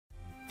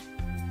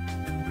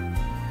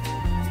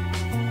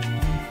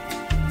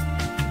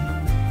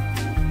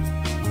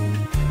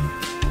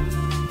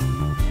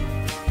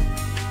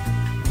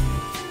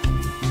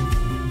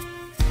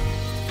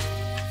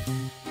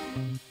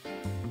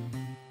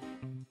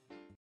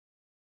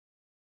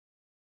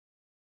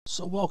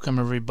So welcome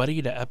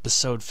everybody to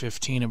episode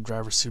 15 of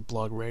Driver Suit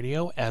Blog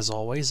Radio. As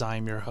always, I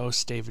am your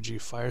host, David G.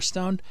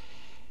 Firestone.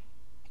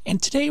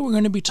 And today we're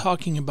going to be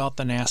talking about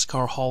the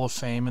NASCAR Hall of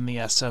Fame and the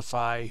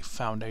SFI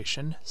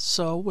Foundation.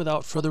 So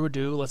without further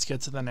ado, let's get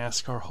to the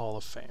NASCAR Hall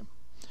of Fame.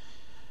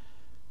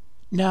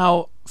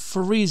 Now,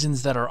 for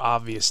reasons that are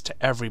obvious to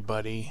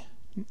everybody,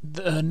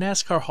 the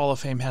NASCAR Hall of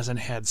Fame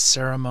hasn't had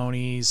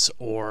ceremonies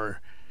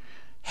or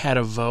had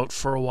a vote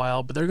for a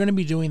while, but they're going to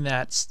be doing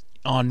that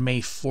on May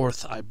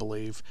 4th, I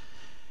believe.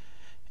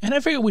 And I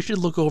figured we should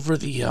look over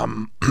the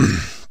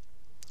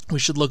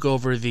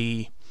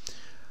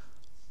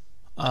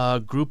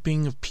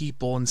grouping of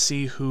people and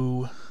see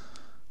who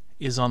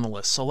is on the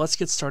list. So let's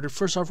get started.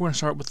 First off, we're going to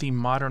start with the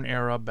modern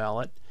era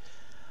ballot.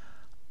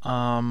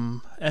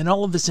 And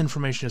all of this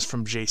information is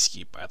from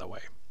JSkeet, by the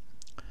way.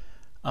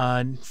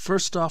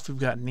 First off, we've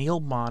got Neil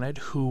Bonnet,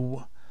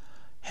 who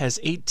has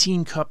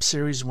 18 Cup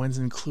Series wins,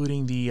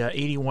 including the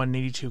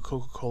 81-82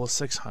 Coca-Cola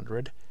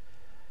 600.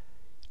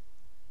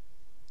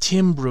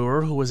 Tim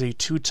Brewer, who was a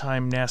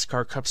two-time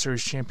NASCAR Cup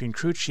Series champion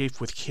crew chief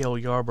with Cale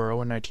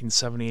Yarborough in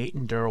 1978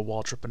 and Darrell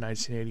Waltrip in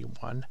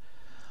 1981.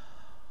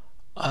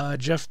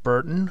 Jeff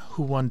Burton,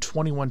 who won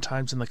 21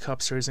 times in the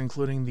Cup Series,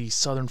 including the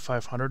Southern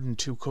 500 and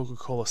two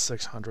Coca-Cola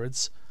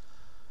 600s.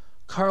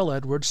 Carl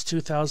Edwards,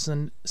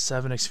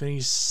 2007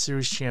 Xfinity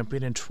Series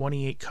champion and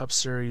 28 Cup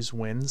Series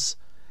wins.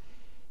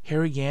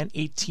 Harry Gant,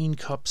 18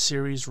 Cup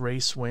Series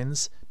race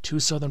wins, two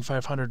Southern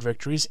 500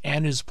 victories,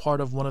 and is part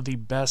of one of the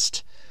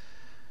best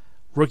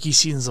rookie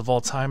seasons of all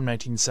time,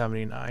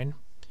 1979.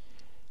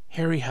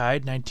 Harry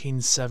Hyde,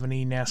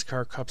 1970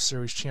 NASCAR Cup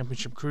Series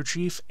Championship crew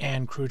chief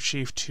and crew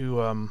chief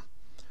to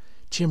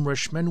Tim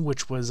Richmond,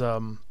 which was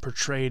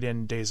portrayed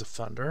in Days of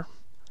Thunder.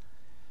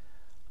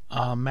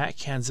 Matt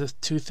Kenseth,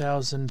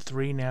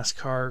 2003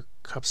 NASCAR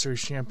Cup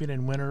Series champion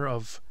and winner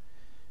of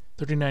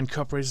 39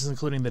 Cup races,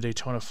 including the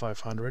Daytona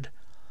 500.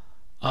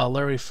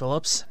 Larry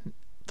Phillips,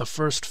 the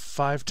first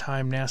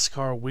five-time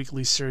NASCAR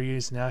Weekly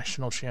Series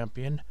national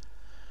champion.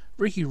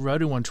 Ricky Rudd,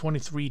 who won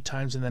 23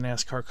 times in the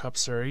NASCAR Cup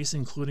Series,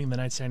 including the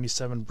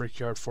 1997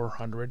 Brickyard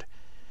 400.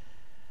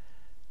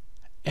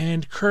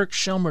 And Kirk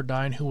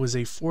Shelmerdine, who was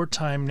a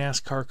four-time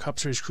NASCAR Cup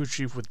Series crew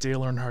chief with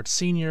Dale Earnhardt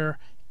Sr.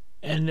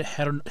 and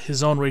had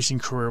his own racing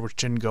career, which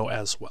didn't go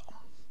as well.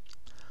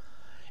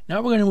 Now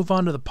we're going to move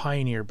on to the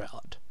Pioneer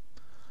ballot.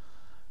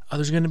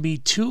 There's going to be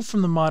two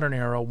from the modern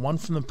era, one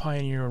from the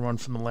Pioneer and one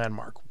from the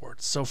Landmark Award.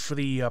 So for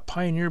the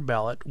Pioneer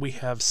ballot, we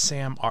have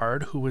Sam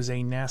Ard, who was a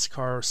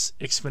NASCAR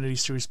Xfinity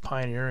Series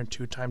pioneer and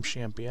two-time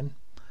champion.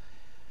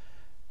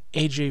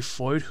 A.J.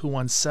 Foyt, who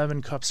won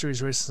 7 Cup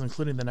Series races,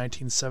 including the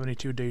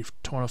 1972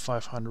 Daytona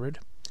 500.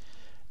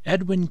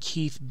 Edwin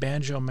Keith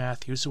Banjo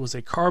Matthews, who was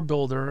a car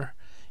builder,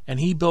 and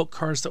he built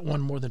cars that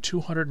won more than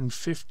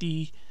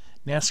 250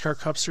 NASCAR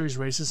Cup Series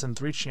races and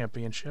 3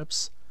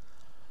 championships.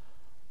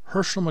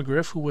 Herschel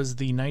McGriff, who was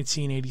the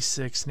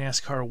 1986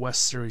 NASCAR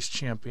West Series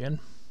champion.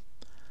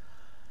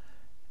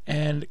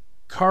 And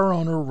car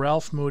owner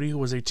Ralph Moody, who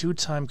was a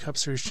two-time Cup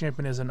Series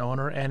champion as an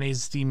owner and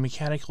is the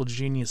mechanical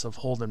genius of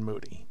Holden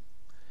Moody.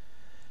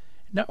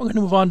 Now we're going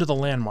to move on to the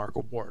Landmark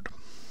Award.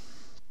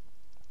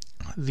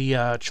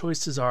 The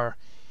choices are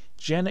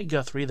Janet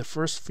Guthrie, the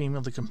first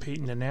female to compete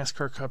in a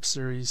NASCAR Cup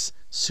Series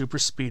Super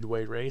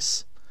Speedway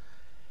race.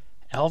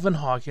 Alvin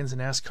Hawkins, a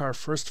NASCAR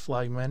first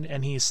flagman,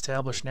 and he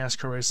established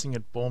NASCAR racing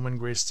at Bowman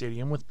Gray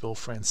Stadium with Bill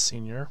France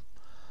Sr.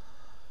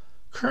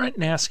 Current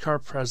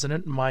NASCAR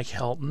president Mike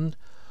Helton,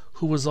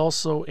 who was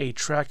also a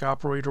track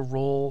operator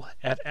role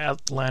at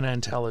Atlanta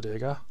and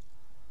Talladega.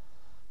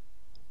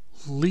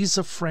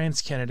 Lisa France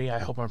Kennedy, I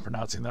hope I'm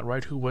pronouncing that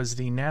right, who was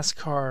the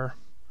NASCAR,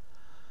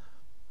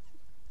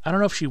 I don't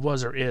know if she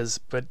was or is,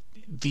 but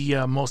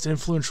the most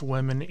influential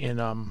women in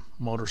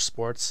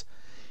motorsports.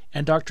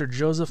 And Dr.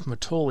 Joseph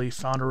Matoli,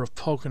 founder of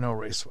Pocono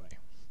Raceway.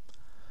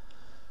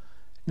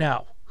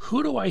 Now,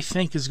 who do I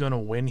think is going to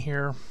win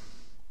here?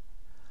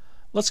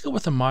 Let's go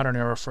with the modern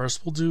era first.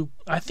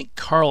 I think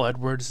Carl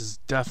Edwards is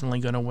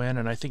definitely going to win,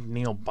 and I think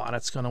Neil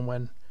Bonnet's going to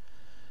win.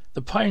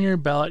 The Pioneer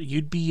ballot,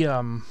 you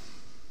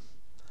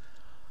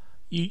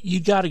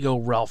got to go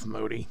Ralph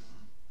Moody,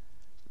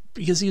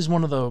 because he's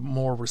one of the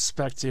more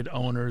respected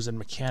owners and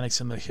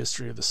mechanics in the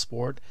history of the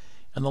sport.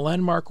 And the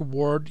Landmark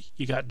Award,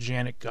 you got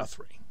Janet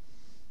Guthrie.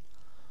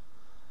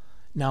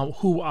 Now,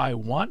 who I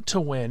want to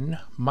win,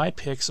 my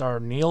picks are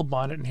Neil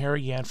Bonnet and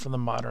Harry Gant from the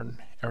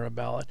modern era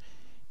ballot,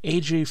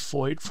 A.J.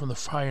 Foyt from the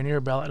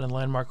Pioneer ballot, and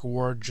Landmark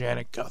Award,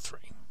 Janet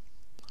Guthrie.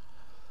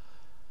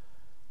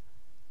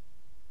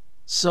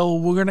 So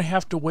we're going to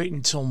have to wait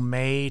until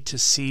May to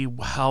see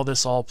how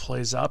this all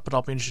plays out, but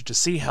I'll be interested to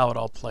see how it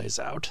all plays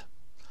out.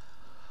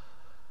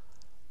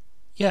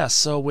 Yeah,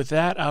 so with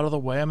that out of the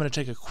way, I'm going to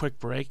take a quick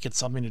break, get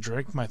something to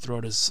drink. My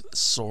throat is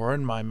sore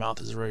and my mouth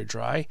is very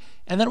dry.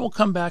 And then we'll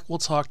come back, we'll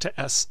talk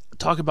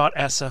about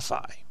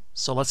SFI.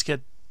 So let's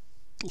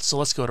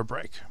go to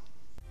break.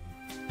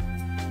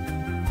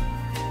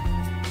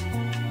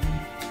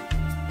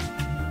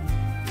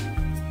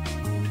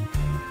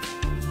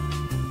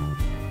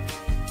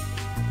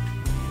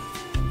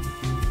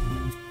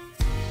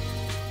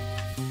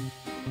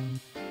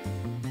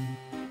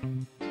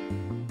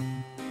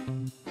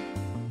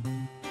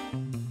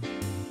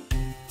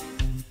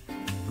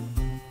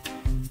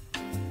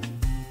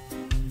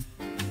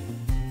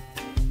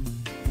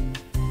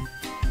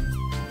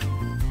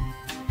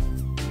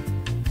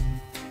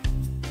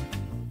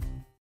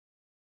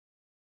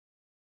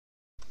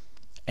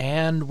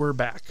 And we're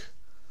back.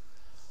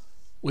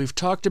 We've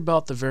talked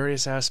about the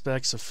various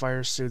aspects of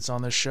fire suits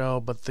on the show,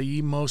 but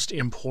the most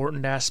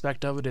important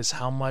aspect of it is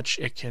how much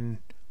it can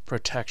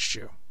protect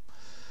you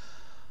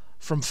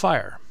from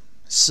fire.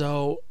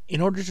 So in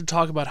order to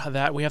talk about how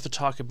that, we have to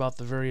talk about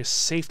the various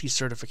safety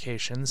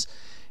certifications.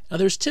 Now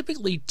there's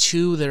typically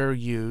two that are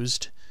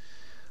used.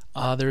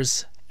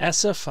 There's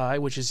SFI,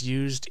 which is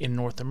used in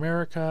North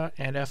America,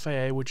 and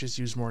FIA, which is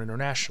used more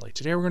internationally.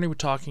 Today we're going to be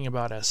talking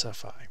about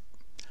SFI.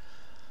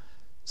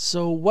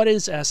 So what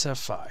is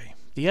SFI?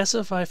 The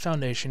SFI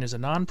Foundation is a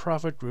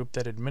non-profit group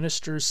that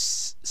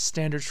administers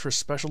standards for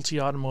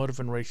specialty automotive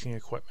and racing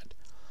equipment.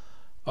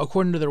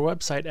 According to their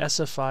website,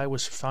 SFI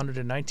was founded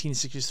in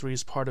 1963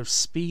 as part of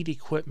Speed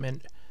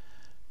Equipment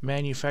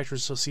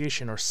Manufacturers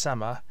Association, or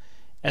SEMA,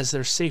 as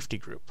their safety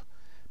group.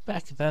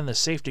 Back then, the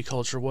safety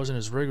culture wasn't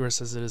as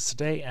rigorous as it is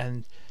today,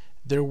 and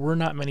there were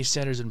not many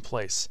standards in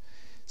place.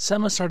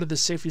 SEMA started the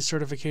safety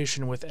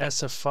certification with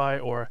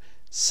SFI, or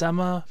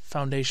SEMA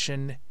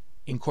Foundation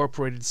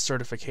Incorporated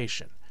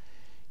Certification.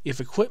 If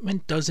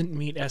equipment doesn't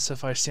meet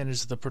SFI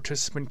standards, the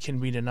participant can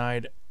be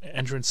denied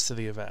entrance to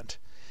the event.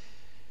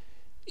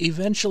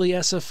 Eventually,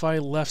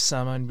 SFI left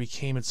SEMA and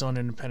became its own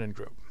independent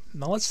group.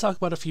 Now let's talk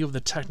about a few of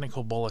the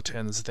technical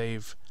bulletins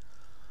they've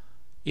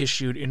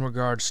issued in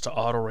regards to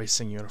auto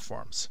racing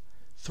uniforms.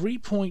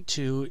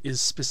 3.2 is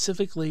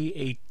specifically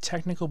a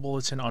technical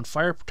bulletin on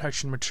fire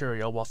protection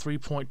material, while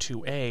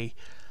 3.2a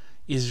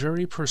is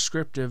very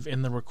prescriptive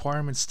in the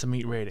requirements to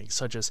meet ratings,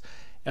 such as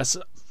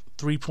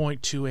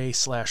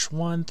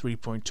 3.2a/1,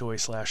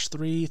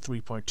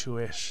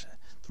 3.2a/3,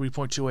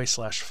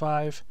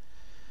 3.2a/5,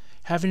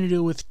 having to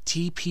do with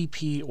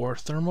TPP, or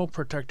thermal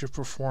protective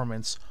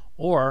performance,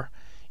 or,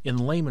 in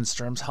layman's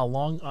terms, how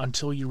long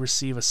until you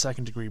receive a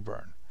second-degree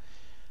burn.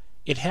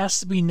 It has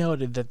to be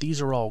noted that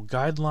these are all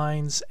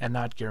guidelines and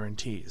not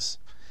guarantees.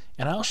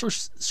 And I also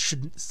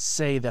should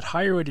say that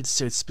higher rated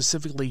suits,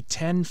 specifically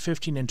 10,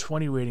 15, and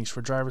 20 ratings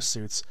for driver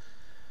suits,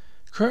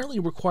 currently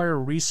require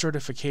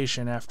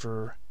recertification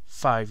after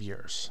 5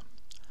 years.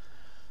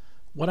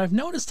 What I've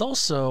noticed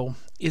also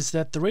is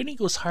that the rating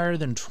goes higher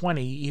than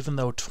 20, even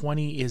though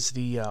 20 is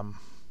the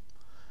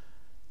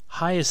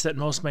highest that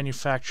most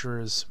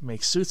manufacturers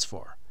make suits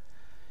for.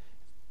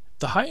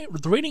 The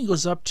rating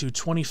goes up to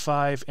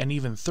 25 and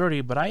even 30,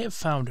 but I have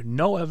found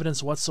no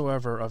evidence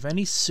whatsoever of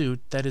any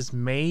suit that is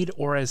made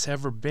or has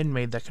ever been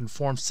made that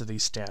conforms to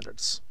these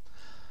standards.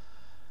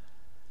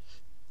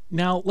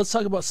 Now, let's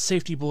talk about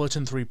Safety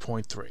Bulletin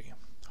 3.3.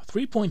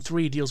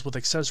 3.3 deals with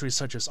accessories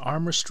such as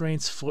arm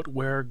restraints,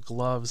 footwear,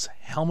 gloves,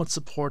 helmet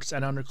supports,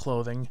 and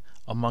underclothing,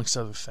 amongst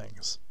other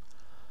things.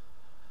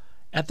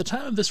 At the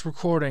time of this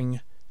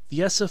recording, the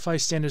SFI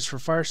standards for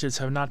fire suits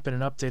have not been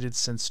updated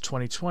since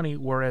 2020,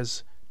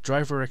 whereas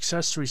driver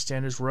accessory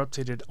standards were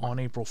updated on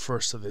April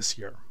 1st of this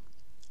year.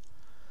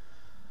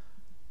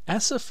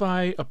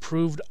 SFI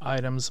approved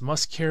items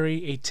must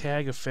carry a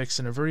tag affixed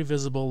in a very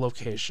visible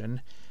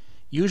location,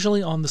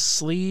 usually on the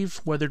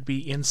sleeve, whether it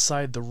be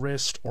inside the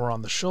wrist or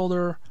on the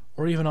shoulder,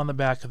 or even on the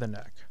back of the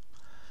neck.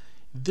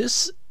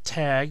 This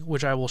tag,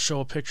 which I will show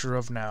a picture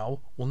of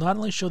now, will not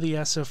only show the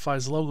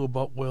SFI's logo,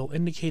 but will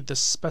indicate the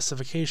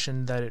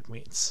specification that it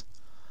meets.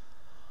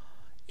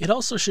 It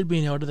also should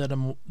be noted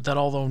that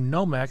although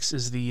Nomex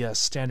is the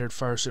standard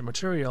fire suit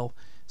material,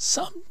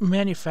 some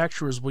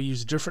manufacturers will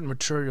use different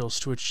materials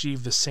to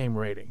achieve the same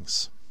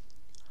ratings.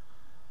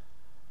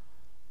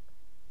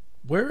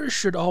 Wearers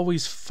should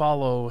always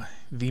follow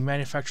the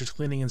manufacturer's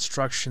cleaning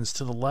instructions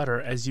to the letter,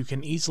 as you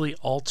can easily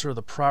alter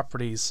the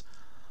properties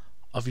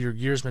of your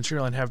gear's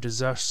material and have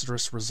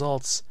disastrous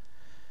results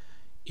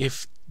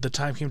if the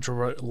time came to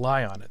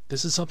rely on it.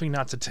 This is something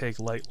not to take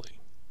lightly.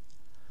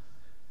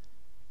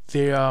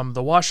 The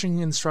washing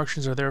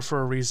instructions are there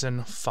for a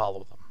reason.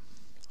 Follow them.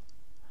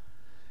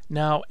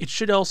 Now, it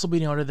should also be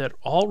noted that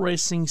all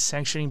racing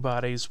sanctioning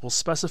bodies will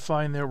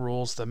specify in their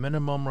rules the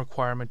minimum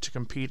requirement to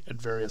compete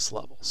at various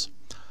levels.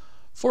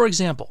 For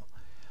example,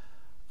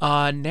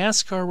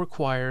 NASCAR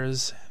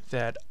requires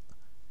that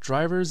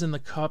drivers in the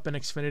Cup and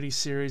Xfinity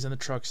Series and the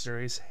Truck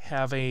Series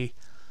have a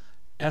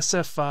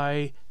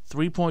SFI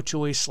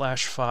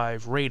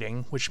 3.2a/5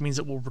 rating, which means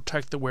it will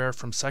protect the wearer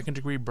from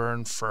second-degree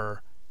burn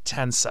for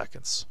 10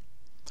 seconds.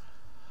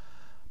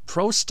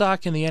 Pro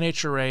Stock in the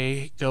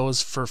NHRA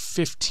goes for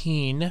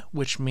 15,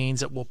 which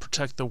means it will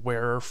protect the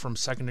wearer from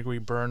second-degree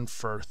burn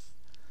for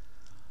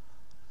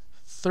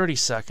 30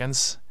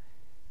 seconds.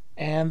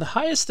 And the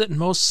highest that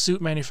most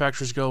suit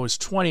manufacturers go is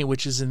 20,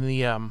 which is in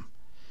the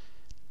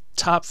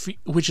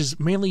which is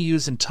mainly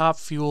used in top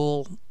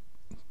fuel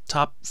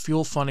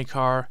funny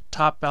car,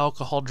 top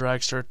alcohol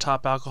dragster,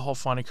 top alcohol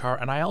funny car,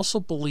 and I also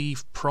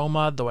believe Pro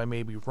Mod, though I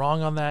may be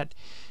wrong on that,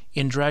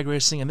 in drag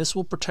racing, and this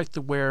will protect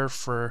the wearer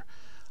for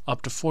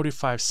up to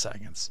 45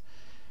 seconds.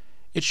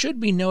 It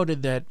should be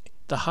noted that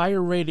the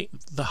higher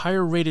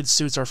rated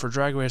suits are for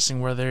drag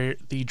racing, where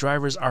the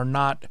drivers are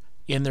not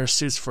in their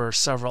suits for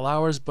several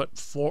hours, but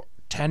for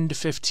 10 to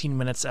 15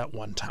 minutes at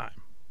one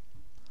time.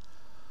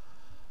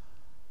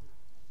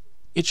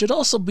 It should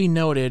also be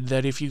noted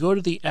that if you go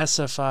to the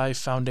SFI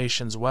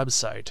Foundation's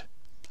website,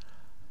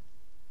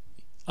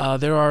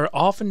 there are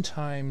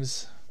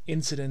oftentimes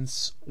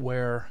incidents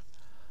where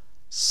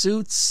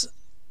suits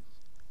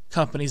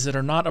companies that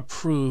are not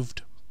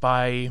approved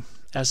by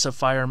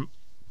SFI are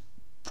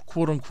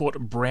quote-unquote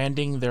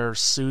branding their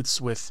suits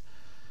with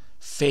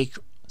fake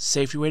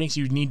safety ratings.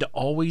 You need to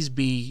always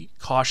be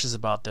cautious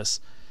about this.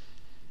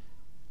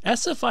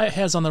 SFI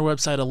has on their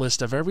website a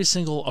list of every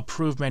single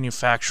approved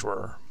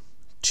manufacturer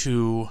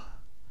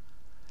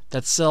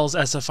that sells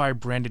SFI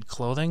branded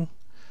clothing.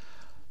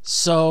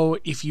 So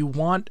if you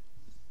want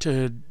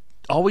to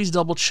always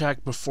double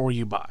check before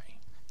you buy,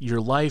 your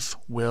life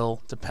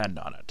will depend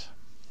on it.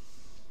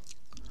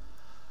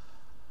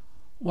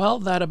 Well,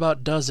 that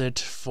about does it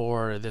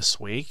for this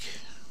week.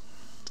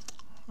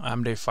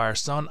 I'm Dave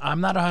Firestone. I'm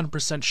not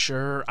 100%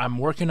 sure. I'm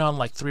working on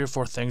like 3 or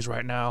 4 things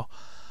right now.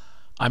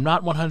 I'm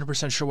not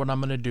 100% sure what I'm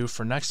going to do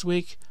for next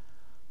week.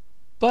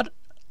 But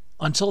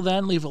until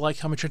then, leave a like,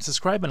 comment, and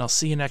subscribe, and I'll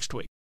see you next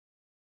week.